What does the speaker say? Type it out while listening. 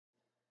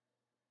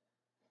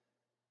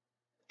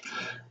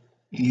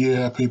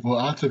Yeah, people,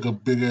 I took a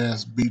big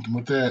ass beating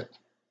with that.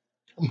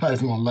 I'm not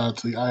even gonna lie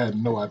to you. I had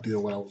no idea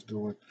what I was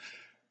doing.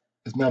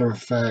 As a matter of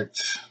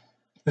fact,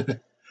 I'm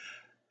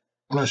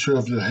not sure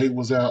if the hate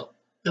was out.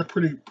 They're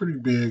pretty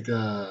big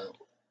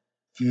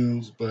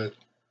views, but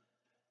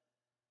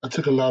I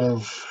took a lot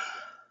of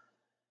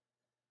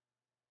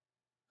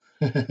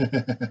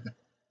a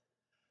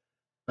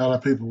lot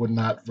of people were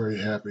not very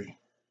happy.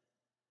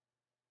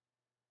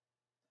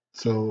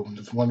 So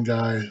this one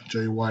guy,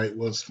 Jay White,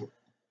 was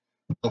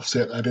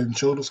upset I didn't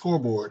show the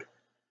scoreboard.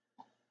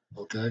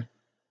 Okay.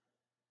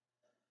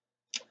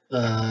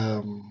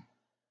 Um,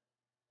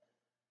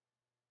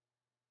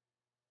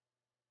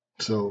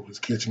 so his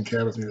kitchen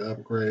cabinets need to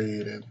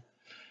upgrade, and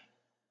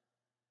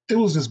it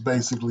was just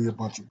basically a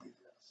bunch of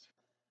BS.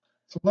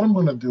 So what I'm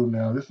going to do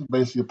now, this is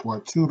basically a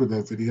part two to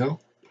that video.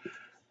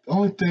 The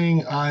only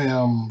thing I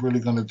am really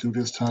going to do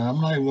this time,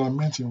 I'm not even going to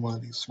mention one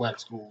of these SWAC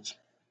schools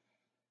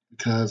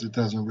because it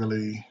doesn't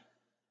really,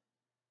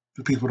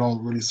 the people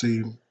don't really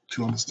seem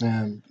to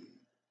understand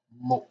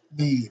the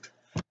need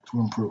to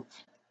improve.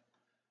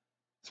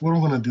 So what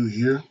I'm going to do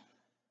here,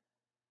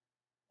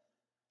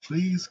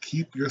 please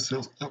keep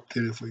yourselves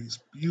updated for you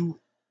spew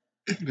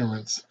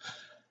ignorance.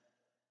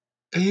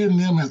 A&M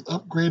has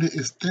upgraded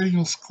its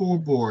stadium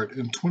scoreboard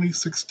in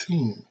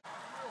 2016.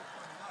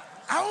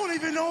 I don't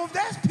even know if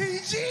that's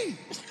PG.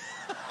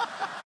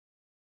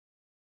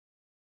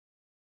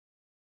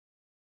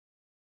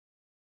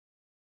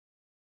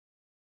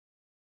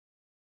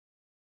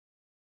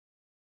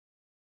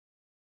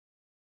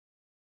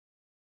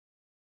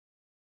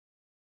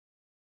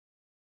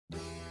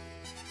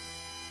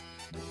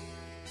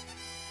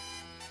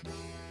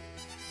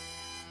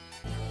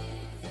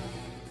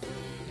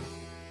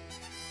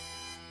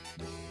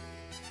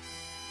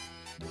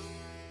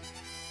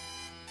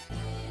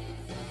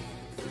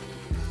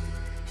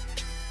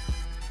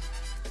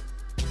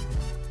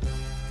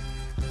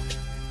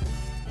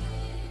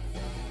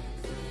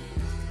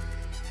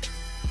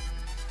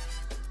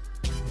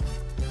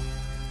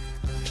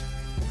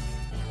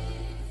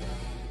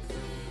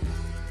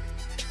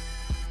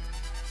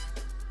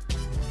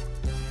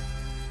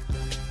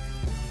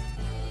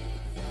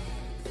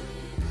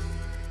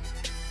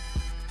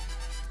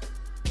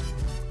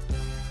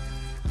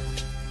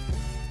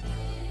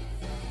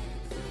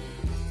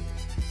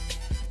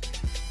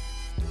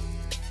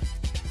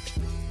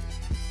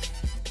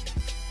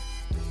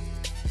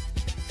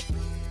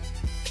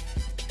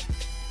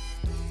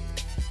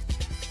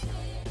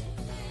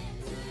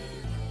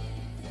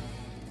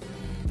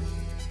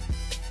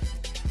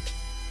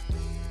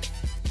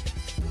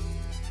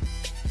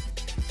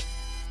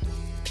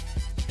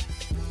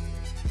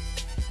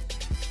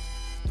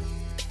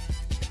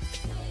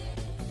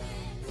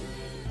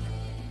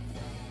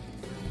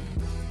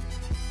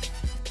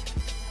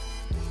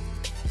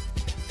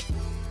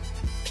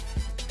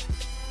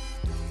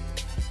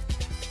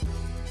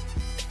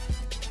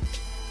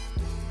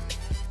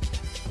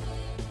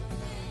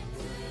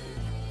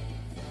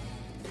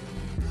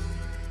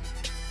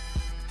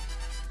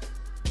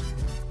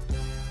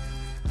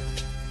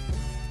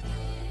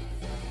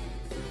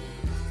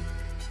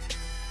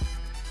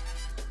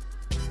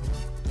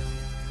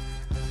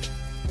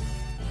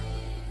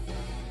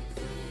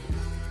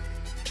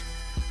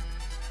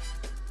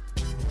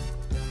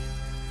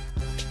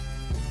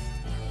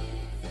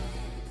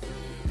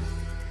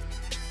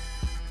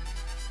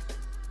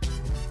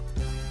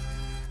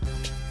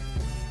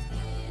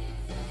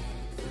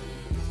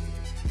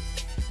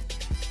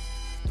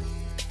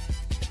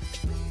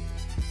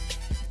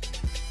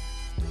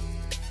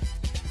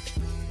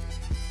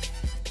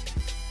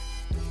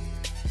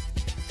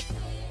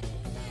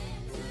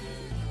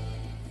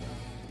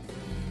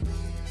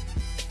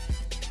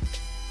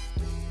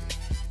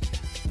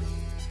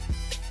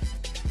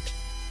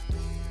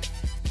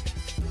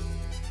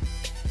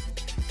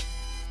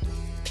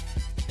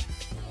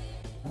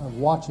 Of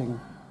watching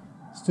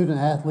student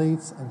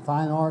athletes and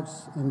fine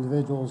arts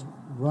individuals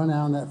run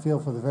out on that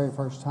field for the very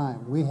first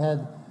time. We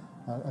had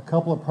a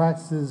couple of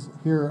practices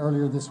here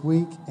earlier this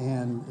week,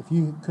 and if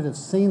you could have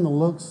seen the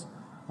looks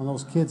on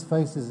those kids'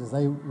 faces as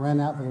they ran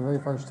out for the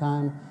very first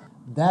time,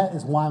 that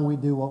is why we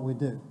do what we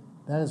do.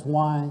 That is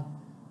why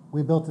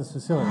we built this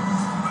facility.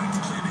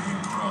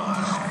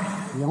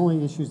 The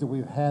only issues that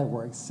we've had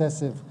were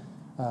excessive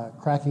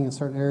cracking in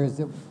certain areas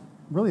that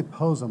really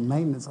pose a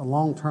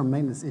long-term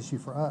maintenance issue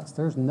for us.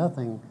 There's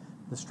nothing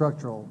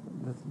structural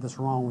that's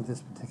wrong with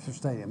this particular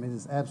stadium. It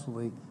is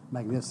absolutely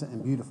magnificent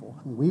and beautiful.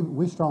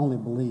 We strongly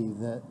believe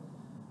that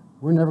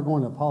we're never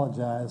going to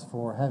apologize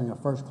for having a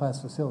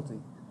first-class facility.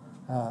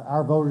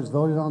 Our voters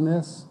voted on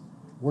this.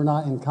 We're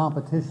not in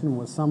competition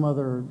with some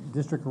other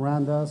district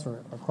around us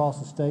or across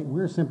the state.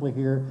 We're simply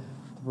here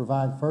to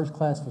provide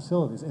first-class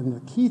facilities. And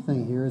the key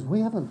thing here is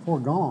we haven't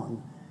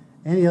foregone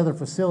any other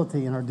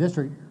facility in our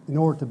district in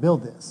order to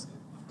build this.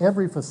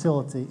 Every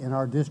facility in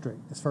our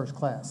district is first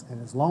class,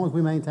 and as long as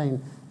we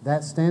maintain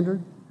that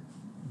standard,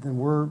 then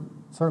we're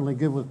certainly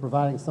good with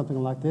providing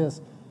something like this,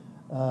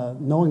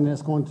 knowing that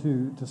it's going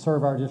to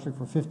serve our district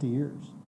for 50 years.